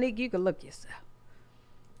 Hell, Nick, you can look yourself.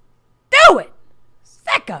 Do it!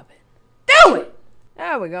 Sick of it. Do it!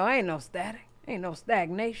 There we go. Ain't no static. Ain't no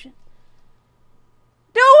stagnation.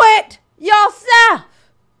 Do it yourself.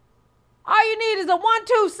 All you need is a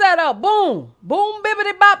 1-2 setup. Boom. Boom,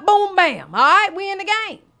 bibbity bop, boom, bam. All right, we in the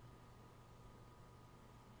game.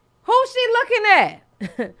 Who's she looking at?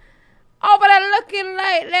 Over there looking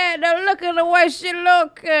like that. They're looking the way she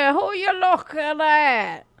looking. Who you looking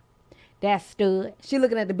at? That stud. She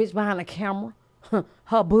looking at the bitch behind the camera.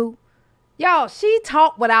 Her boo. Y'all, she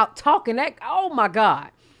talk without talking. That, oh my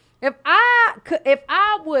God. If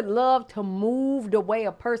I would love to move the way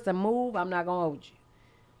a person move, I'm not gonna hold you.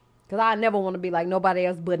 Cause I never want to be like nobody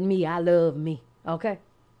else but me. I love me. Okay.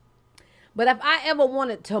 But if I ever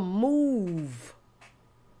wanted to move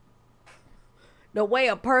the way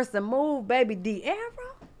a person move, baby De'Ara,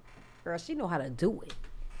 girl, she know how to do it.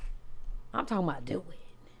 I'm talking about do it.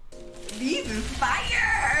 These is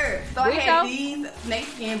fire. So I had these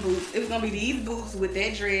snakeskin boots. It was gonna be these boots with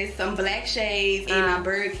that dress, some black shades, and my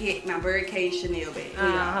birdcage Chanel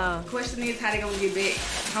bag. Question is how they gonna get back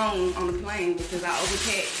home on the plane because I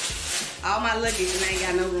overpacked all my luggage and I ain't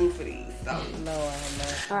got no room for these. So Lord.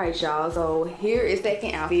 all right, y'all. So here is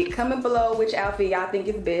second outfit. Comment below which outfit y'all think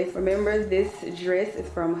is best. Remember, this dress is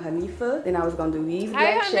from Hanifa. Then I was gonna do these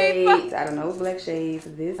black shades. I don't know, black shades.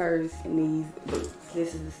 This purse and these boots.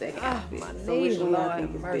 This is the second outfit. So which one y'all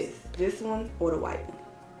think is best? This one or the white one?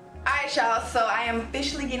 Alright, y'all, so I am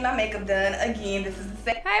officially getting my makeup done again. This is the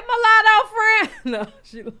second. Hey, mulatto friend. No,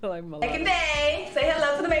 she look like mulatto. Second day. Say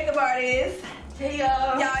hello to the makeup artist. Hey,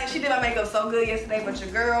 y'all. Y'all, she did my makeup so good yesterday, but your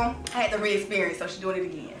girl, I had the re-experience, so she's doing it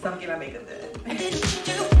again. So I'm getting my makeup done.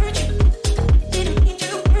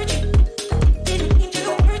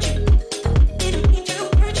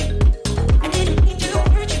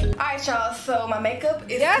 Y'all, so my makeup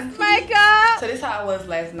is complete. Makeup. So this is how I was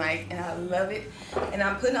last night, and I love it. And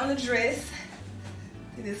I'm putting on the dress.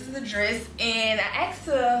 This is the dress, and I asked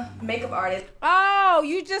the makeup artist. Oh,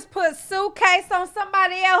 you just put suitcase on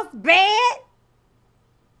somebody else's bed?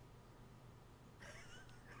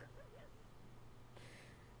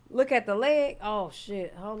 Look at the leg. Oh,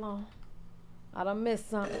 shit. Hold on. I done missed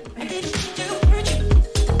something.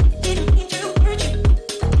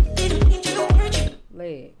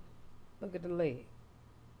 Leg. Look at the leg.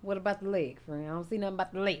 What about the leg, friend? I don't see nothing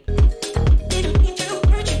about the leg.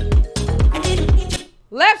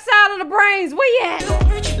 Left side of the brains, where you at?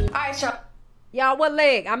 Alright, y'all. Y'all, what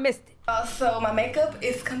leg? I missed it. So my makeup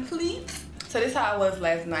is complete. So this is how I was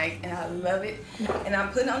last night, and I love it. And I'm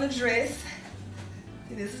putting on the dress.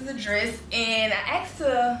 This is the dress, and I asked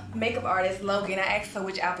the makeup artist Logan. I asked her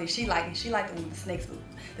which outfit she liked, and she liked the one with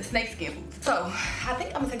the snakeskin boots. So I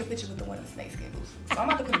think I'm gonna take a picture with the one with the snakeskin boots. So I'm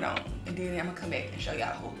about to put it on, and then I'm gonna come back and show y'all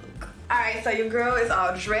the whole look. All right, so your girl is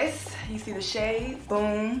all dressed. You see the shades,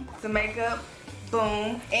 boom. The makeup,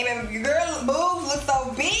 boom. And your girl's boobs look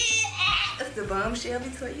so big. That's the bombshell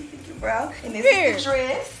between you think your brow, and this is the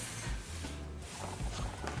dress.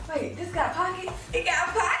 Wait, this got pockets? It got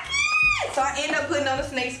pockets. So I end up putting on the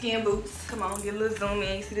snakeskin boots. Come on, get a little zoom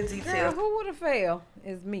in. You see the detail. Girl, who would have failed?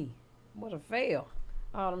 It's me. Would have failed.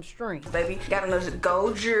 All them strings. Baby, got another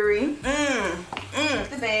gold jewelry.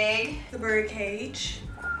 The bag, the bird cage.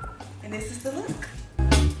 And this is the look.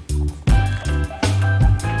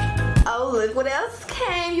 Oh, look what else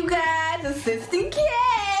came, you guys. Assistant K.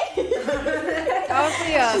 Oh,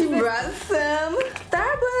 yeah. She brought some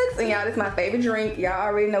Starbucks. And y'all, this is my favorite drink. Y'all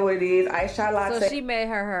already know what it is. Iced chai latte. So she made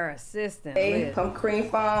her assistant. Pump cream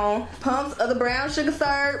foam. Pumps of the brown sugar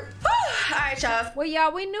syrup. Alright, y'all. Well,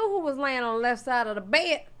 y'all, we knew who was laying on the left side of the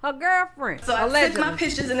bed. Her girlfriend. So I took my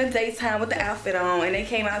pictures in the daytime with the outfit on, and they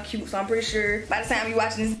came out cute. So I'm pretty sure by the time you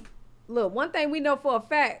watching this. Look, one thing we know for a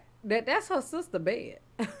fact, that's her sister bed.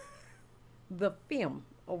 The film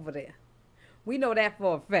over there. We know that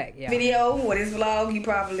for a fact, yeah. Video or this vlog, you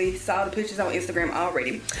probably saw the pictures on Instagram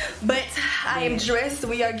already. But I am dressed.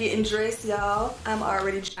 We are getting dressed, y'all. I'm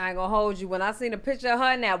already dressed. I ain't gonna hold you. When I seen a picture of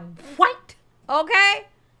her in that white, okay?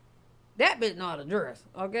 That bitch know how to dress,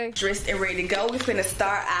 okay? Dressed and ready to go. We finna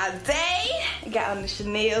start our day. Got on the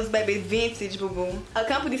Chanel's, baby, vintage, boo-boo. A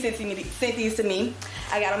company sent these to me.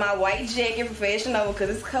 I got on my white jacket for Fashion Nova because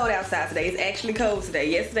it's cold outside today. It's actually cold today.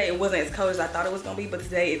 Yesterday it wasn't as cold as I thought it was gonna be, but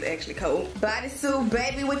today it's actually cold. Bodysuit,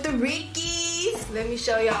 baby, with the Rickies. Let me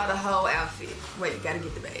show y'all the whole outfit. Wait, you gotta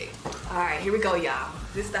get the bag. All right, here we go, y'all.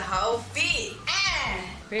 This is the whole fit.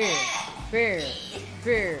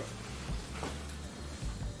 Period.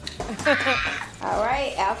 All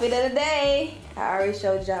right, outfit of the day. I already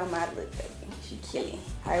showed y'all my look, baby. She killing.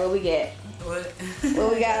 All right, what we got?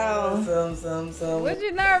 What we got on? Some. What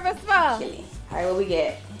you nervous for? Killing. All right, what we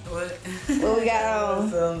got? What we got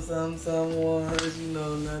on? Some ones, you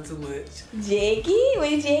know, not too much. Jackie?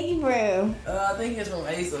 Where's Jackie from? I think it's from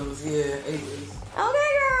ASOS, yeah, ASOS. Okay,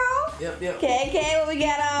 girl. Yep. KK, what we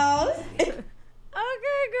got on? Okay,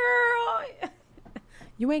 girl.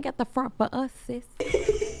 You ain't got the front for us, sis.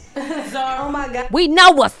 Oh my God. We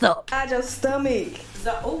know what's up. God, your stomach.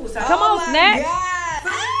 Come on, Snatch.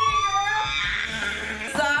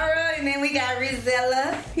 Zara, and then we got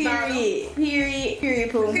Rizella.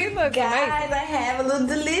 Period, poo. He looks Guys, amazing. I have a little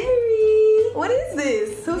delivery. What is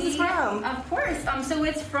this? Who's this from? Of course. So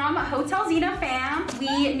it's from Hotel Zena fam.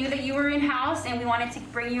 We knew that you were in house and we wanted to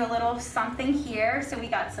bring you a little something here. So we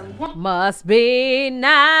got some Must be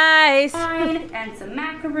nice. wine and some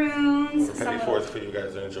macaroons. Happy 4th for you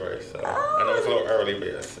guys to enjoy. So I know it's a little early, but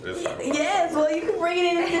yes, it is time. Yes, well, you can bring it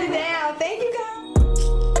in and sit it down. Thank you, guys.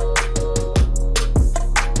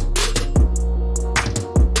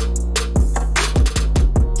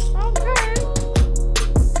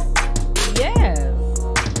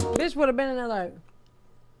 Bitch would have been in there like,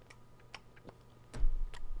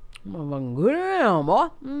 motherfucking good around, boy.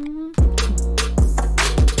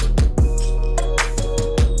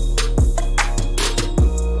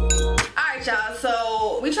 Alright, y'all,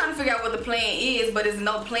 so we trying to figure out what the plan is, but it's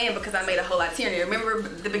no plan because I made a whole itinerary. Remember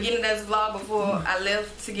the beginning of this vlog before I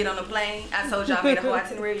left to get on the plane? I told y'all I made a whole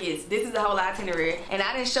itinerary. Yes, this is the whole itinerary. And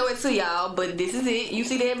I didn't show it to y'all, but this is it. You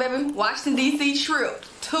see that, baby? Washington, D.C. trip.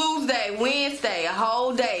 Tuesday, Wednesday, a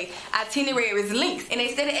whole day. Itineraries, links. And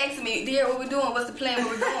they started asking me, dear, what we doing? What's the plan?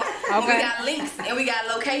 What we doing? And we got links, and we got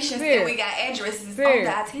locations, and we got addresses on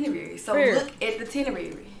the itinerary. So look at the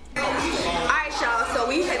itinerary. Alright, y'all, so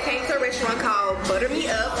we had came to a restaurant called Butter Me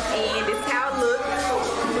Up, and this is how it looks.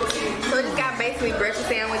 So it just got basically breakfast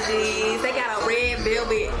sandwiches. They got a red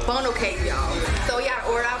velvet funnel cake, y'all. So we gotta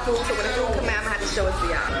order our food, so when the food come out, I'm gonna have to show it to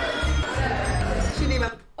y'all. She did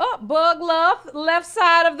my Oh, bug love, left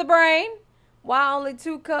side of the brain. Why only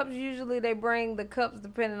 2 cups? Usually they bring the cups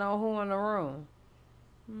depending on who in the room.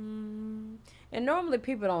 And normally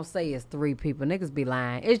people don't say it's 3 people. Niggas be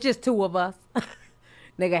lying. It's just 2 of us.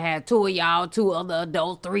 Nigga had 2 of y'all, 2 other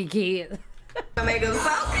adults, 3 kids. Make us so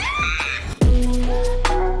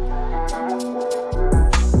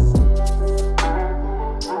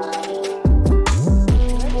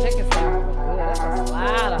Chicken sandwich was good. That's a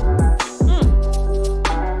slider.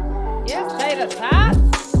 Yes, tater tots.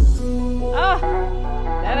 Oh,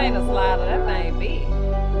 that ain't a slider. That thing big.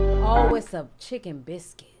 Oh, it's a chicken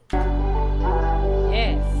biscuit.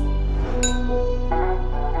 Yes.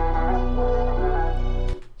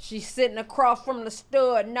 She's sitting across from the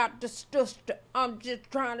stud, not the stuster. I'm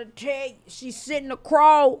just trying to tell you. She's sitting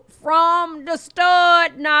across from the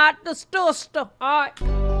stud, not the stuster. All right.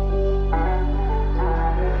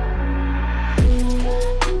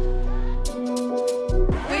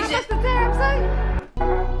 We just the tab say.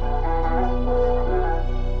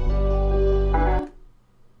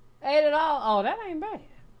 Ate it all. Oh, that ain't bad.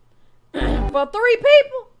 For 3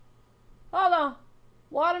 people? Hold on.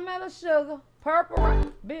 Watermelon sugar, purple rice,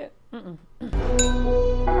 bit.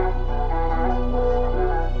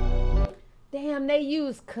 Damn, they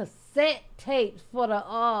use cassette tapes for the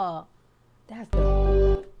that's the.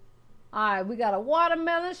 All right, we got a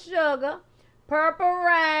watermelon sugar, purple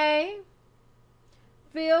rain,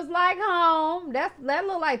 feels like home. That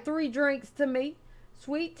look like 3 drinks to me.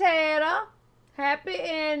 Sweet tater, happy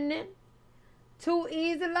ending. Too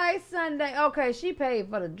easy like Sunday. Okay, she paid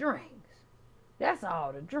for the drinks. That's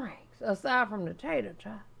all the drinks, aside from the tater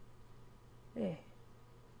tot. Yeah.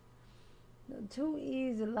 Too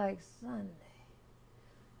easy like Sunday.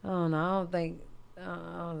 Oh no, I don't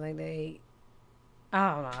think they ate.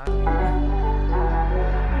 I don't know.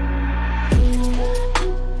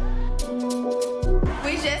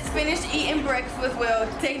 We just finished eating breakfast. Well,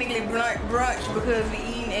 technically brunch because we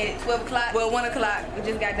eating at 12 o'clock. Well, 1 o'clock. We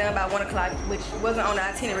just got done by 1 o'clock, which wasn't on the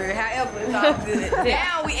itinerary. However, it's all good.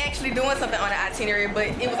 Now we actually doing something on the itinerary, but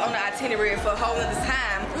it was on the itinerary for a whole other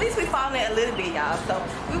time. At least we following it a little bit, y'all. So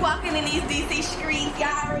we walking in these DC streets.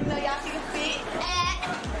 Y'all already know y'all see the fit.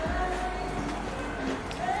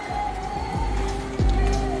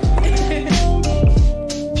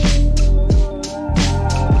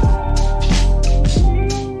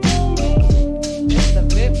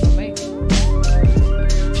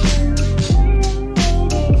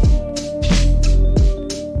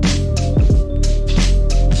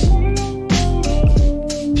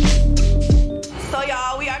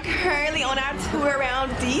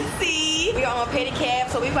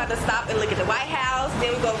 To stop and look at the White House.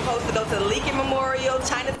 Then we're supposed to go to the Lincoln Memorial,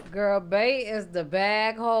 China. Girl, Bay is the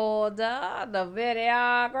bag holder, the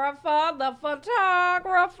videographer, the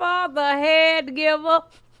photographer, the head giver.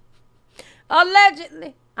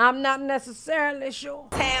 Allegedly. I'm not necessarily sure.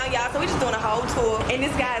 Town, y'all. So we're just doing a whole tour. And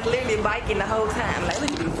this guy's literally biking the whole time. Like,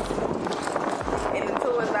 look at this. And the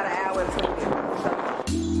tour is about an hour and 20 minutes.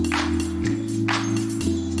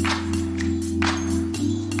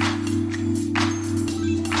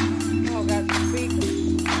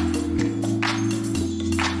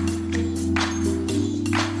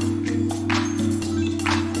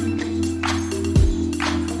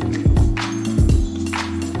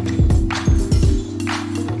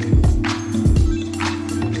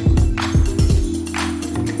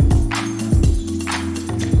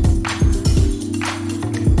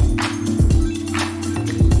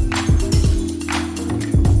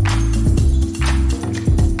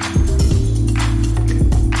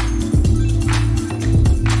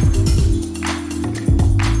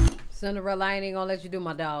 Cinderella, I ain't gonna let you do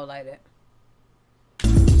my dog like that.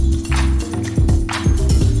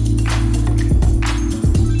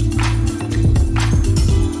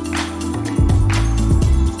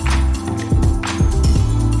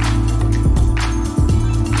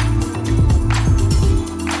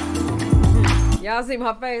 Y'all see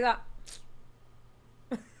my face?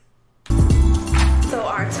 So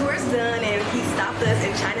our tour's done and he stopped us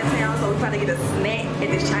in Chinatown, so we probably get a snack at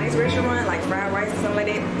this Chinese restaurant, like fried rice or something like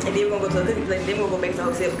that. And then we're gonna go to a cookie place, then we'll go back to the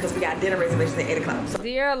hotel because we got dinner reservations at 8 o'clock. So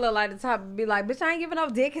Sierra look like the type be like, bitch, I ain't giving no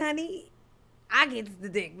dick, honey. I get the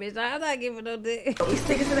dick, bitch. I'm not giving no dick. we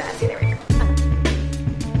sticking to the itinerary.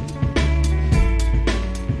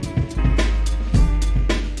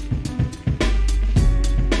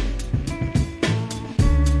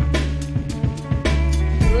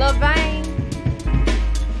 Levain.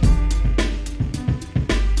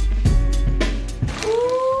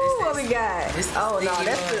 Oh no,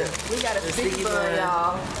 that's the we got a sticky bun,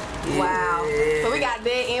 y'all. Yeah. Wow. So we got that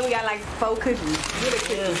and we got like 4 cookies. Get a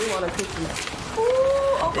cookie. Yeah. We want a cookie.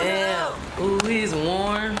 Ooh, open it up. Ooh, he's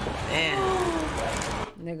warm. Damn.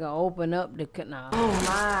 Nigga, open up the canal. Oh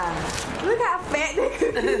my. Look how fat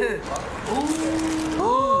nigga.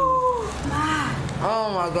 Ooh. My.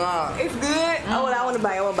 Oh my God. It's good. Oh, I want to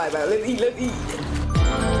bite. Let's eat.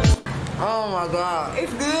 Oh my God.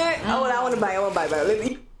 It's good. Oh, I want to bite. Let's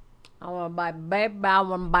eat. I want to buy baby. I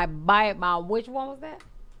want to buy which one was that?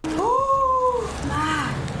 Ooh. My.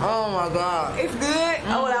 Oh my God. It's good.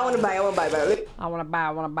 Oh, I want to bite. I want to buy baby.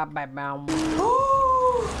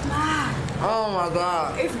 Ooh. My. Oh my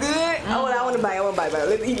God. It's good. Oh, I want to bite.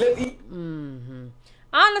 Let's eat.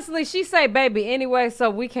 Honestly, she say baby anyway, so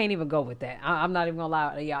we can't even go with that. I'm not even gonna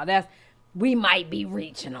lie to y'all. We might be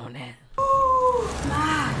reaching on that. Ooh.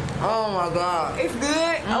 My. Oh my God. It's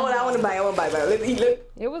good. Oh, I want to bite. Let's eat.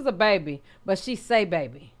 It was a baby, but she say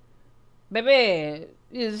baby. Baby,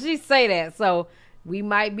 she say that, so we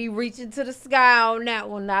might be reaching to the sky on that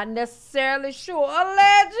one. Not necessarily sure.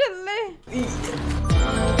 Allegedly.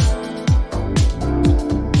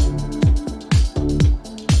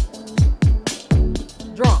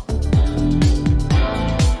 Drunk.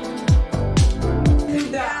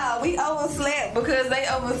 Nah, we overslept because they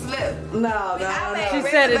overslept. No. She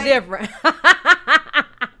said it different.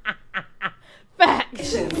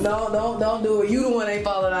 Facts. No, don't do it. You the one ain't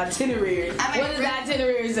followed itinerary. I made What does the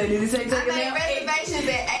itinerary say? Did it say take a nap? reservations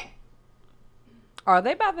at 8. Are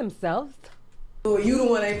they by themselves? You the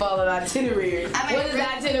one ain't followed itinerary. I made What does the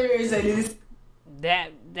itinerary say? Did it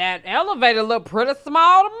That elevator looked pretty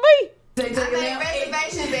small to me. say take a nap?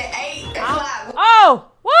 reservations at 8 o'clock.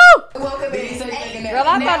 Oh, woo! Woke up Did it at say take a 8. nap? Girl,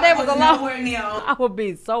 I thought that was a long. Nowhere near. I would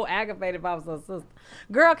be so aggravated if I was her sister.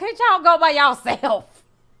 Girl, can't y'all go by yourself?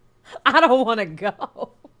 I don't want to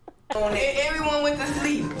go. Everyone went to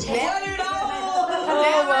sleep.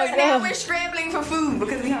 Oh my Now God. we're scrambling for food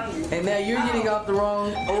because we hungry. And now you're getting off the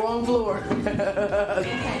wrong floor.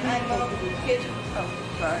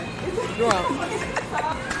 Drunk.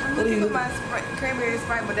 I'm looking for my cranberry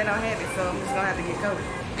Sprite, but they don't have it, so I'm just gonna have to get coated.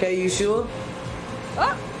 Okay, you sure?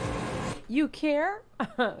 Oh, you care?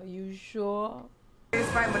 You sure?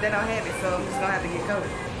 Sprite, but they don't have it, so I'm just gonna have to get coated.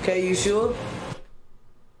 Okay, you sure?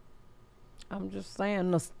 I'm just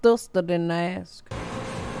saying the sister didn't ask.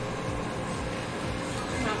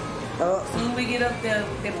 Soon as we get up there,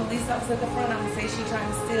 the police officer at the front, I'm gonna say she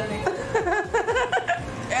trying to steal it.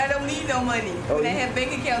 I don't need no money. They have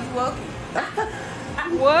bank accounts working.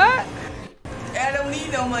 What? I don't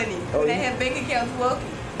need no money. They have bank accounts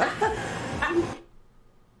working. I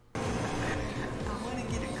want to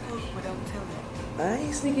get a coat, but don't tell them. I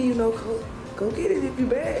ain't sneaking you no coat. Go get it if you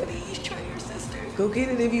bad. Please try your sister. Go get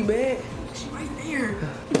it if you bad. She right there.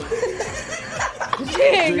 She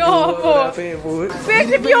ain't going for it. Paying for it.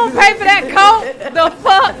 Bitch, if you don't pay for that coat, the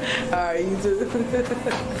fuck? Alright, you too.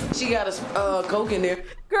 She got a Coke in there.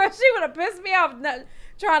 Girl, she would have pissed me off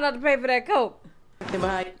trying not to pay for that coat.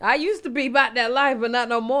 I used to be about that life, but not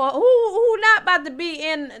no more. Who not about to be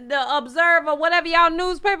in the Observer, whatever y'all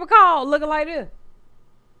newspaper called, looking like this?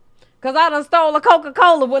 Because I done stole a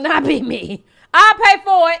Coca-Cola would not be me. I'll pay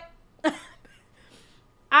for it.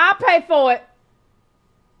 I'll pay for it.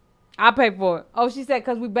 I'll pay for it. Oh, she said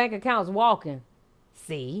because we bank accounts walking.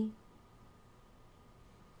 See?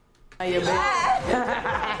 She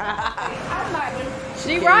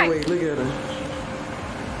right. Wait, look at her.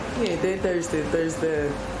 Yeah, they Thursday.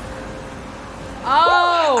 Oh,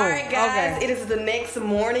 All right, guys. okay. It is the next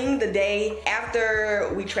morning, the day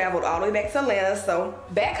after we traveled all the way back to Atlanta. So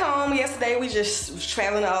back home yesterday, we just was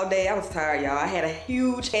traveling all day. I was tired, y'all. I had a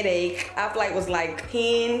huge headache. Our flight was like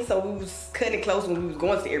 10, so we was cutting it close when we was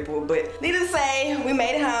going to the airport. But needless to say, we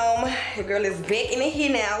made it home. The girl is back in the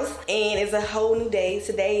hen house, and it's a whole new day.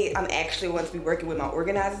 Today, I'm actually going to be working with my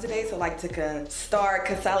organizer today. So I like to start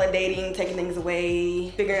consolidating, taking things away,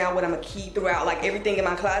 figuring out what I'm gonna keep throughout like everything in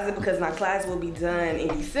my closet, because my closet will be done in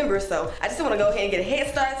December. So I just want to go ahead and get a head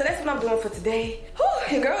start. So that's what I'm doing for today. Whew,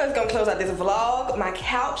 your girl is gonna close out this vlog. My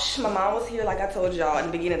couch, my mom was here, like I told y'all in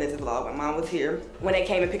the beginning of this vlog. My mom was here when they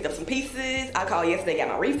came and picked up some pieces. I called yesterday, got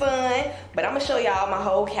my refund, but I'm gonna show y'all my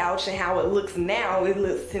whole couch and how it looks now. It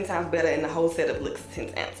looks 10 times better, and the whole setup looks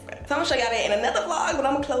 10 times better. So I'm gonna show y'all that in another vlog, but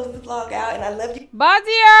I'm gonna close this vlog out, and I love you. Bye,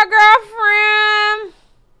 dear girlfriend.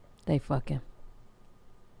 They fucking.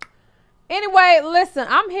 Anyway, listen,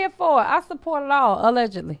 I'm here for it. I support it all,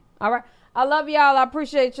 allegedly. All right. I love y'all. I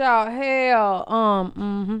appreciate y'all. Hell,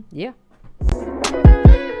 yeah.